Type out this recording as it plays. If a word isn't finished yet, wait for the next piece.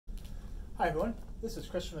Hi everyone, this is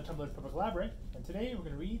Chris from the Tumblr Public Library, and today we're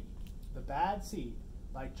going to read The Bad Seed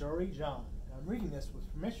by Jory John. And I'm reading this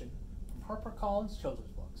with permission from HarperCollins Children's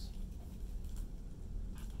Books.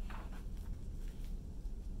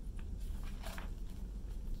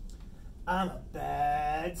 I'm a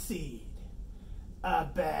bad seed. A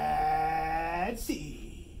bad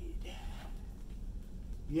seed.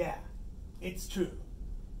 Yeah, it's true.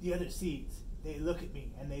 The other seeds, they look at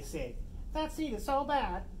me and they say, "That seed is so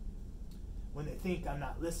bad." When they think I'm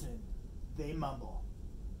not listening, they mumble,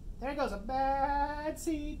 "There goes a bad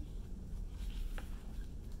seed."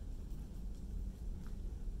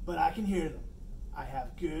 But I can hear them. I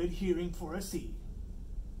have good hearing for a seed.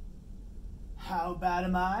 How bad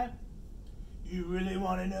am I? You really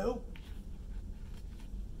want to know?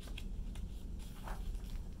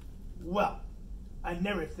 Well, I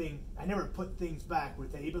never put things back where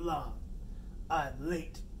they belong. I'm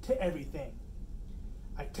late to everything.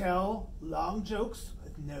 I tell long jokes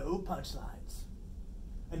with no punchlines.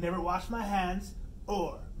 I never wash my hands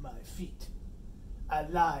or my feet. I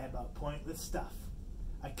lie about pointless stuff.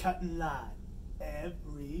 I cut in line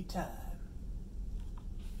every time.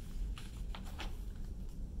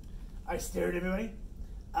 I stare at everybody.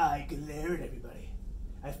 I glare at everybody.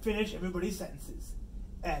 I finish everybody's sentences.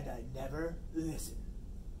 And I never listen.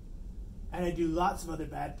 And I do lots of other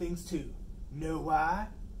bad things too. Know why?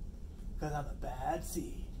 Because I'm a bad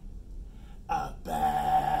seed. A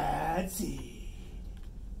bad seed.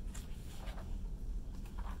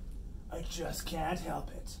 I just can't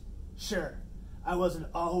help it. Sure, I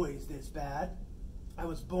wasn't always this bad. I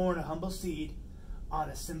was born a humble seed on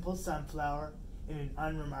a simple sunflower in an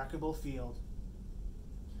unremarkable field.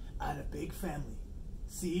 I had a big family,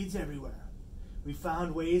 seeds everywhere. We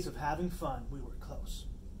found ways of having fun. We were close.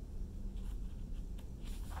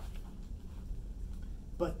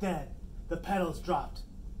 But then the petals dropped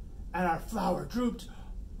and our flower drooped.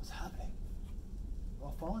 What's happening? We're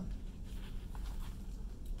all falling.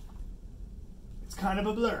 It's kind of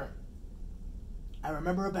a blur. I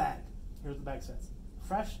remember a bag. Here's what the bag says.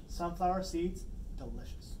 Fresh sunflower seeds,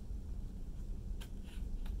 delicious.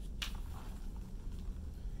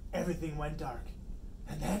 Everything went dark.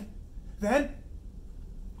 And then,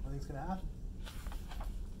 nothing's gonna happen.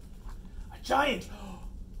 A giant!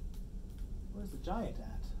 Where's the giant at?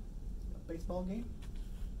 A baseball game?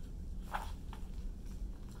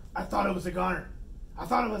 I thought it was a goner. I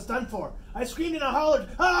thought it was done for. I screamed and I hollered,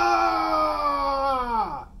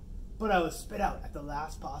 "Ah!" But I was spit out at the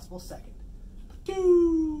last possible second.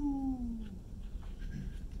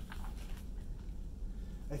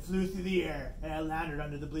 I flew through the air and I landed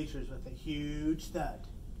under the bleachers with a huge thud.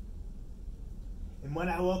 And when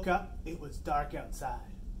I woke up, it was dark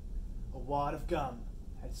outside. A wad of gum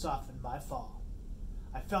had softened my fall.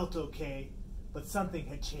 I felt okay, but something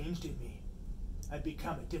had changed in me. I'd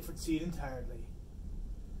become a different seed entirely.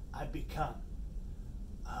 I'd become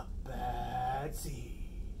a bad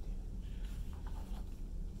seed.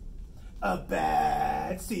 A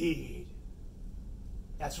bad seed.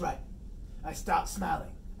 That's right. I stopped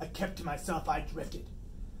smiling. I kept to myself. I drifted.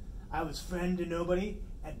 I was friend to nobody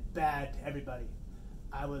and bad to everybody.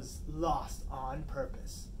 I was lost on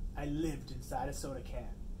purpose. I lived inside a soda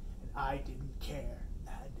can, and I didn't care,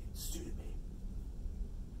 and it suited me.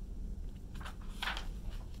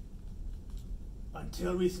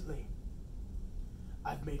 Until recently,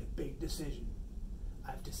 I've made a big decision.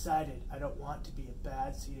 I've decided I don't want to be a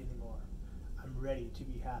bad seed anymore. I'm ready to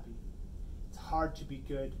be happy. It's hard to be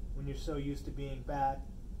good when you're so used to being bad,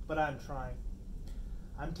 but I'm trying.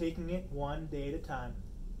 I'm taking it one day at a time.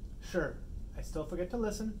 Sure, I still forget to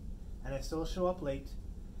listen, and I still show up late,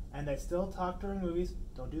 and I still talk during movies.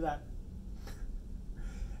 Don't do that.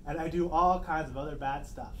 And I do all kinds of other bad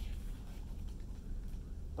stuff.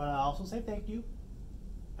 But I also say thank you,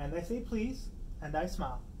 and I say please, and I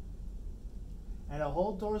smile. And I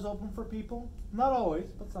hold doors open for people, not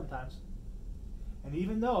always, but sometimes. And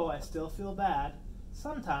even though I still feel bad,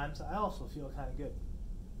 sometimes I also feel kind of good.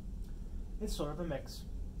 It's sort of a mix.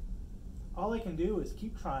 All I can do is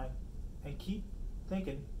keep trying and keep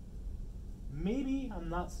thinking, maybe I'm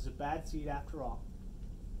not such a bad seed after all.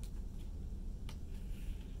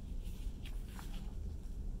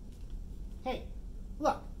 Hey,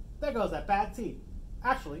 look, there goes that bad seed.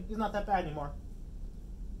 Actually, he's not that bad anymore.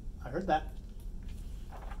 I heard that.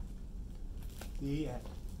 The end.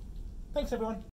 Thanks, everyone.